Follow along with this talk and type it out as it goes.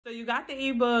So you got the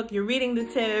ebook, you're reading the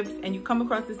tips, and you come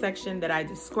across the section that I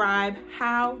describe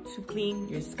how to clean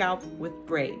your scalp with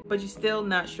braids, but you're still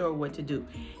not sure what to do.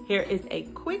 Here is a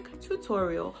quick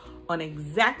tutorial on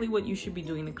exactly what you should be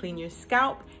doing to clean your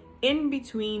scalp in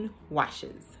between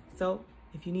washes. So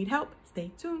if you need help,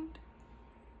 stay tuned.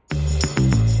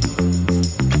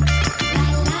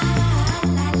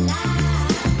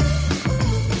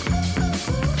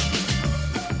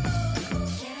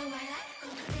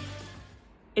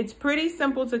 It's pretty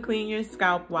simple to clean your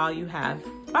scalp while you have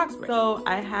box braids. So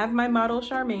I have my model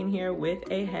Charmaine here with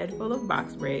a head full of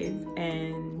box braids,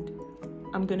 and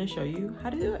I'm gonna show you how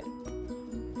to do it.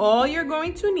 All you're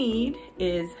going to need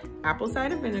is apple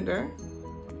cider vinegar.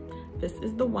 This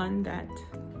is the one that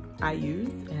I use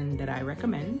and that I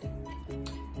recommend.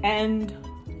 And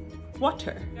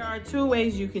water. There are two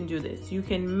ways you can do this. You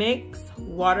can mix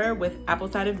water with apple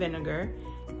cider vinegar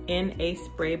in a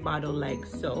spray bottle like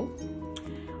so,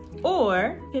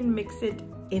 or you can mix it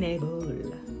in a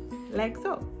bowl like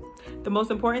so. The most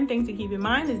important thing to keep in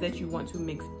mind is that you want to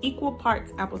mix equal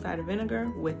parts apple cider vinegar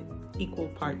with equal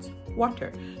parts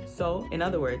water. So in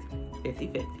other words,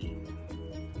 50-50.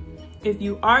 If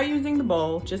you are using the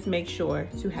bowl, just make sure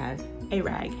to have a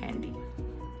rag handy.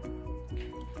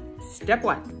 Step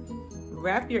 1,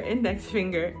 wrap your index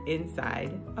finger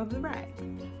inside of the rag.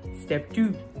 Step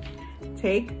 2,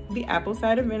 take the apple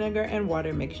cider vinegar and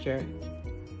water mixture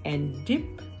and dip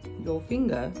your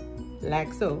finger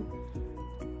like so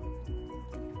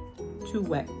to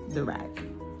wet the rag.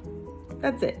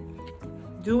 That's it.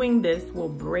 Doing this will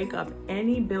break up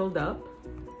any buildup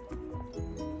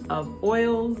of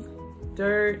oils,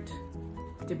 dirt,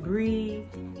 debris,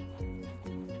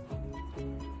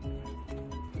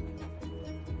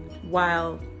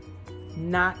 while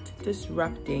not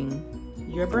disrupting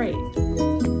your braids.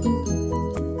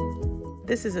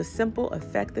 This is a simple,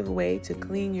 effective way to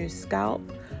clean your scalp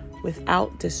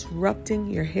without disrupting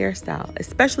your hairstyle,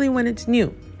 especially when it's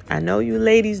new. I know you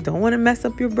ladies don't want to mess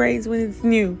up your braids when it's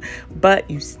new, but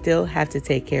you still have to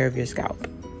take care of your scalp.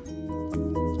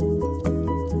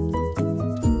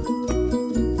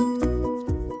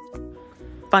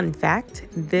 Fun fact,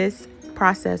 this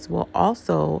process will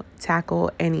also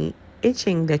tackle any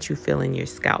itching that you feel in your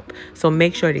scalp, so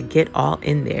make sure to get all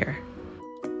in there.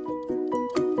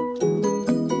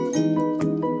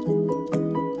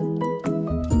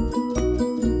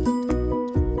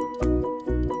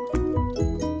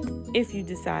 If you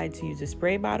decide to use a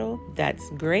spray bottle,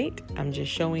 that's great. I'm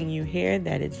just showing you here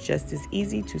that it's just as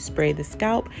easy to spray the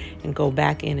scalp and go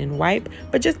back in and wipe.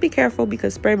 But just be careful,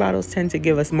 because spray bottles tend to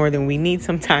give us more than we need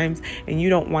sometimes, and you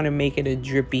don't want to make it a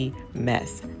drippy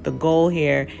mess. The goal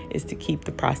here is to keep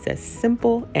the process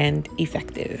simple and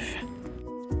effective.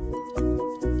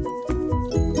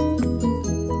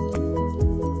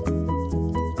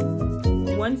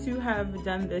 Once you have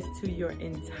done this to your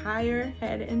entire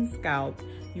head and scalp,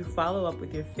 you follow up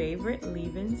with your favorite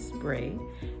leave-in spray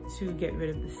to get rid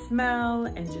of the smell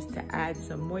and just to add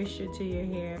some moisture to your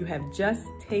hair. You have just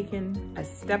taken a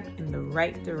step in the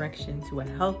right direction to a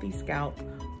healthy scalp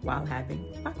while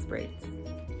having box braids.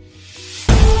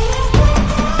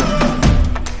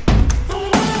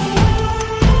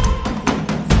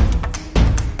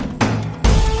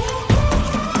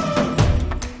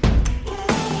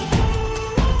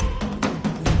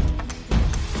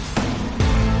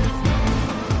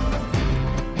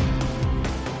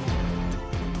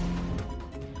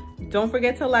 Don't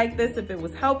forget to like this if it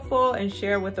was helpful, and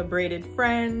share with a braided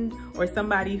friend or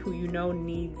somebody who you know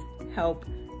needs help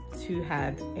to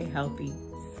have a healthy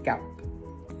scalp.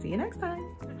 See you next time.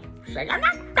 See you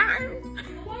next time.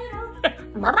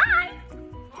 Bye-bye.